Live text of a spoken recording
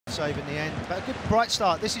save in the end, but a good bright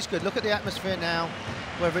start. This is good. Look at the atmosphere now,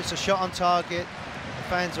 whether it's a shot on target, the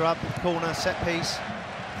fans are up, corner, set piece.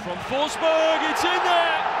 From Forsberg, it's in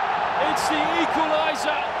there! It's the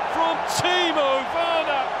equaliser from Timo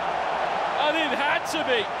Werner, and it had to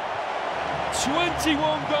be.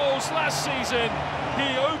 21 goals last season.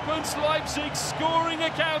 He opens Leipzig's scoring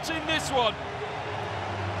account in this one.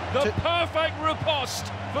 The perfect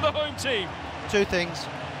riposte for the home team. Two things.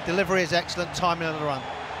 Delivery is excellent, timing on the run.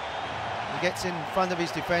 He gets in front of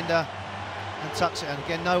his defender and tucks it in.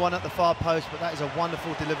 Again, no one at the far post, but that is a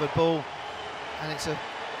wonderful delivered ball. And it's a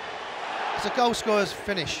goal scorer's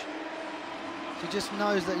finish. He just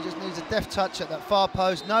knows that he just needs a deft touch at that far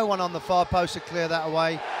post. No one on the far post to clear that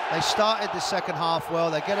away. They started the second half well.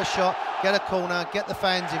 They get a shot, get a corner, get the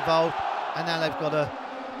fans involved, and now they've got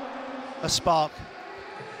a spark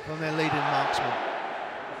from their leading marksman.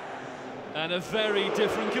 And a very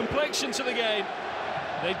different complexion to the game.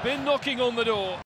 They've been knocking on the door.